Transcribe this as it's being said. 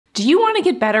Do you want to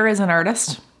get better as an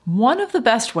artist? One of the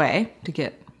best way to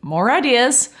get more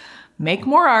ideas, make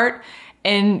more art,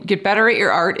 and get better at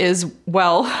your art is,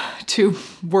 well, to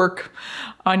work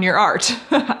on your art.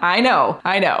 I know,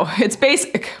 it's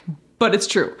basic, but it's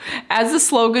true. As the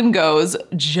slogan goes,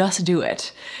 just do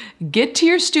it. Get to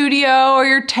your studio or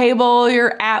your table,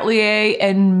 your atelier,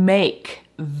 and make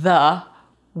the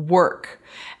work.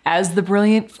 As the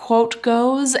brilliant quote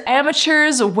goes,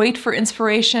 amateurs wait for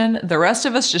inspiration, the rest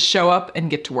of us just show up and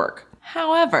get to work.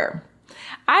 However,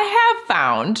 I have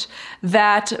found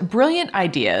that brilliant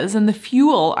ideas and the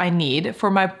fuel I need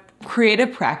for my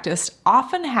creative practice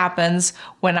often happens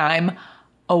when I'm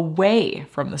away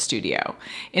from the studio.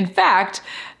 In fact,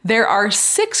 there are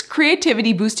 6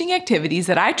 creativity boosting activities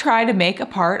that I try to make a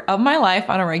part of my life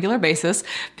on a regular basis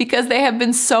because they have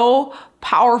been so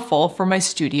powerful for my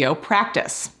studio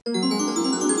practice.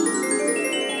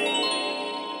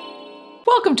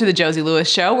 Welcome to the Josie Lewis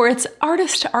Show, where it's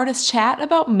artist to artist chat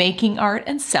about making art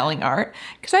and selling art,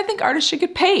 because I think artists should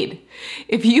get paid.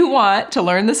 If you want to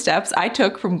learn the steps I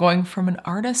took from going from an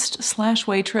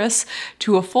artist/waitress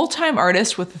to a full-time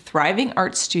artist with a thriving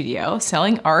art studio,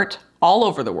 selling art all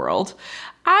over the world,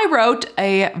 I wrote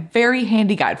a very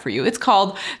handy guide for you. It's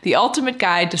called The Ultimate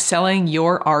Guide to Selling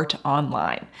Your Art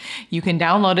Online. You can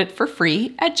download it for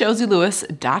free at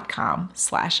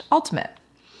josielewis.com/ultimate.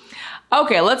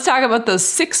 Okay, let's talk about those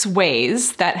 6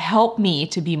 ways that help me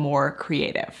to be more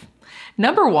creative.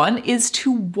 Number 1 is to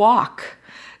walk.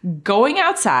 Going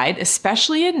outside,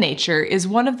 especially in nature, is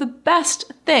one of the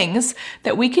best things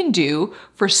that we can do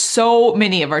for so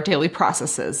many of our daily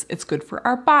processes. It's good for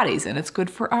our bodies and it's good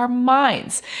for our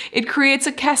minds. It creates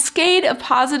a cascade of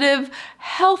positive,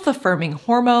 health-affirming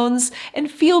hormones and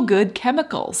feel-good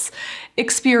chemicals.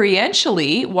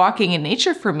 Experientially, walking in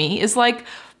nature for me is like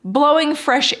blowing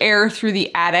fresh air through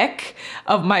the attic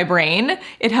of my brain.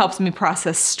 It helps me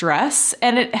process stress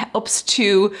and it helps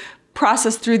to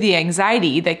process through the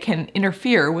anxiety that can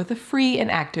interfere with a free and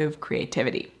active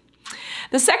creativity.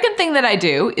 The second thing that I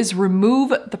do is remove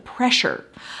the pressure.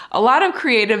 A lot of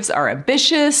creatives are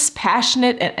ambitious,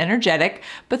 passionate, and energetic,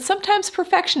 but sometimes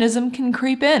perfectionism can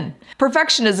creep in.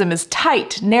 Perfectionism is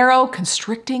tight, narrow,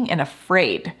 constricting, and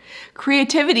afraid.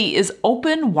 Creativity is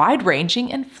open,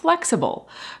 wide-ranging, and flexible.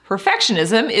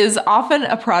 Perfectionism is often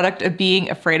a product of being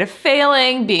afraid of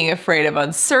failing, being afraid of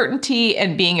uncertainty,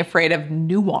 and being afraid of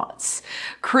nuance.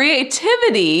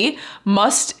 Creativity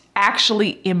must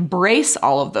actually embrace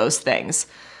all of those things.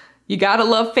 You gotta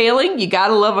love failing, you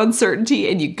gotta love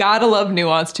uncertainty, and you gotta love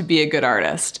nuance to be a good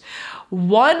artist.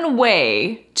 One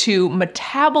way to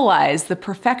metabolize the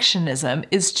perfectionism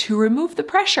is to remove the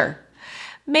pressure.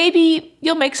 Maybe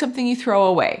you'll make something you throw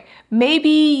away. Maybe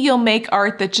you'll make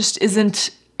art that just isn't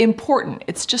important.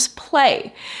 It's just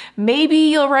play. Maybe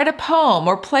you'll write a poem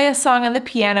or play a song on the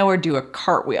piano or do a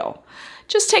cartwheel.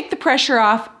 Just take the pressure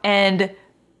off and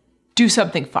do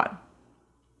something fun.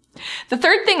 The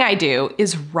third thing I do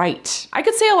is write. I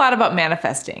could say a lot about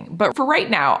manifesting, but for right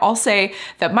now, I'll say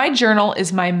that my journal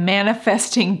is my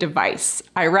manifesting device.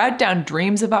 I write down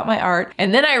dreams about my art,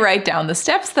 and then I write down the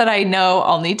steps that I know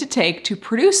I'll need to take to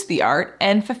produce the art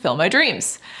and fulfill my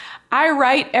dreams. I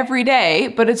write every day,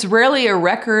 but it's rarely a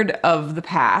record of the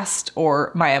past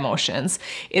or my emotions.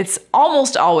 It's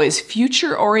almost always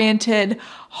future-oriented,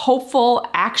 hopeful,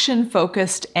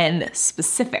 action-focused, and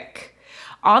specific.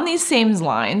 On these same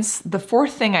lines, the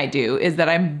fourth thing I do is that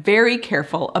I'm very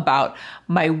careful about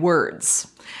my words.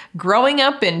 Growing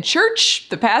up in church,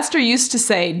 the pastor used to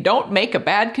say, "Don't make a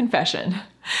bad confession."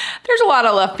 There's a lot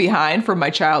I left behind from my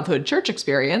childhood church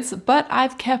experience, but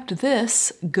I've kept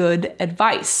this good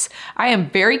advice. I am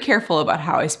very careful about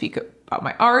how I speak about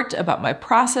my art, about my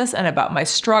process, and about my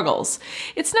struggles.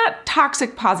 It's not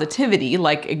toxic positivity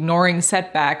like ignoring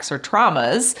setbacks or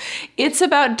traumas. It's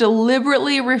about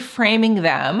deliberately reframing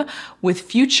them with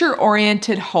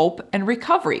future-oriented hope and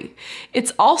recovery.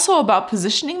 It's also about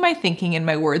positioning my thinking and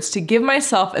my words to give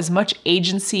myself as much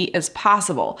agency as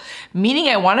possible, meaning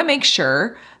I want to make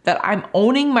sure that I'm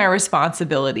owning my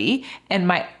responsibility and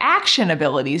my action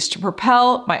abilities to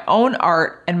propel my own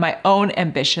art and my own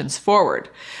ambitions forward.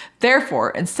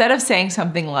 Therefore, instead of saying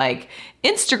something like,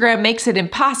 "Instagram makes it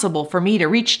impossible for me to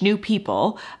reach new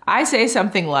people," I say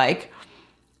something like,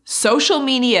 "Social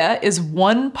media is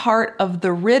one part of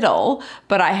the riddle,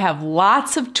 but I have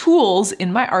lots of tools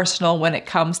in my arsenal when it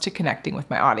comes to connecting with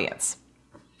my audience."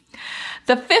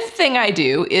 The fifth thing I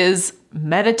do is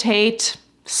meditate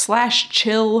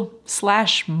 /chill/mull.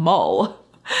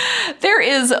 There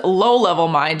is low-level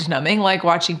mind numbing, like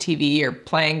watching TV or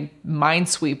playing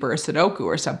Minesweeper or Sudoku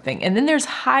or something. And then there's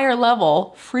higher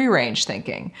level free-range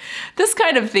thinking. This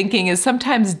kind of thinking is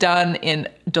sometimes done in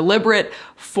deliberate,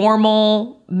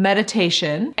 formal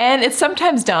meditation, and it's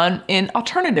sometimes done in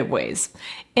alternative ways.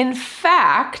 In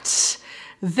fact,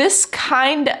 this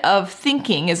kind of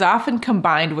thinking is often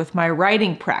combined with my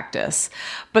writing practice.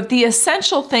 But the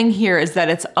essential thing here is that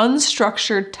it's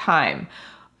unstructured time,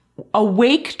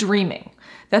 awake dreaming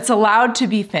that's allowed to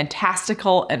be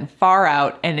fantastical and far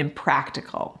out and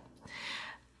impractical.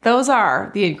 Those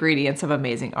are the ingredients of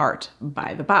amazing art,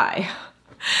 by the by.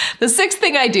 The sixth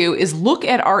thing I do is look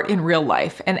at art in real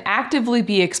life and actively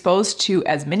be exposed to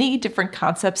as many different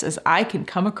concepts as I can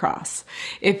come across.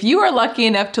 If you are lucky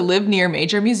enough to live near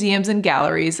major museums and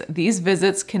galleries, these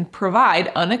visits can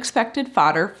provide unexpected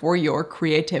fodder for your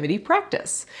creativity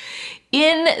practice.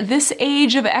 In this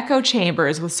age of echo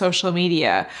chambers with social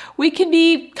media, we can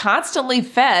be constantly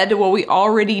fed what we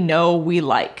already know we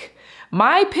like.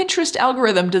 My Pinterest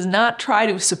algorithm does not try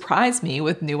to surprise me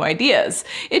with new ideas.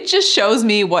 It just shows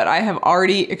me what I have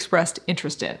already expressed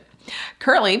interest in.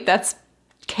 Currently, that's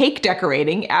cake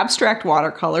decorating, abstract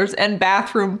watercolors, and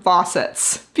bathroom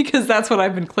faucets, because that's what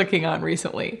I've been clicking on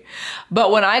recently. But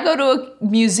when I go to a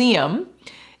museum,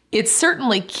 it's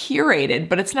certainly curated,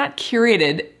 but it's not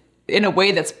curated in a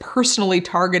way that's personally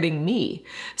targeting me.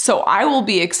 So I will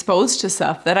be exposed to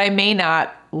stuff that I may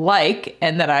not like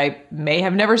and that I may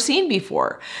have never seen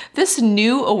before. This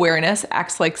new awareness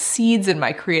acts like seeds in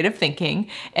my creative thinking,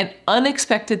 and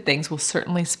unexpected things will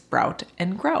certainly sprout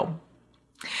and grow.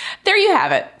 There you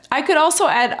have it. I could also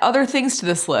add other things to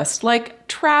this list, like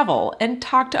travel and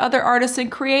talk to other artists and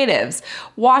creatives,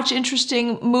 watch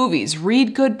interesting movies,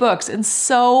 read good books, and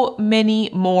so many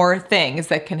more things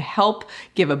that can help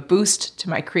give a boost to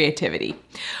my creativity.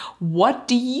 What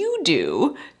do you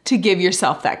do to give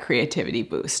yourself that creativity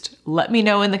boost? Let me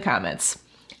know in the comments.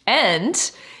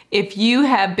 And if you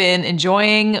have been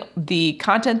enjoying the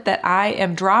content that I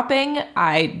am dropping,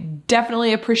 I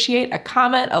definitely appreciate a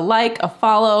comment, a like, a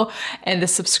follow, and a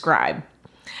subscribe.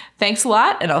 Thanks a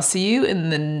lot, and I'll see you in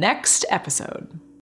the next episode.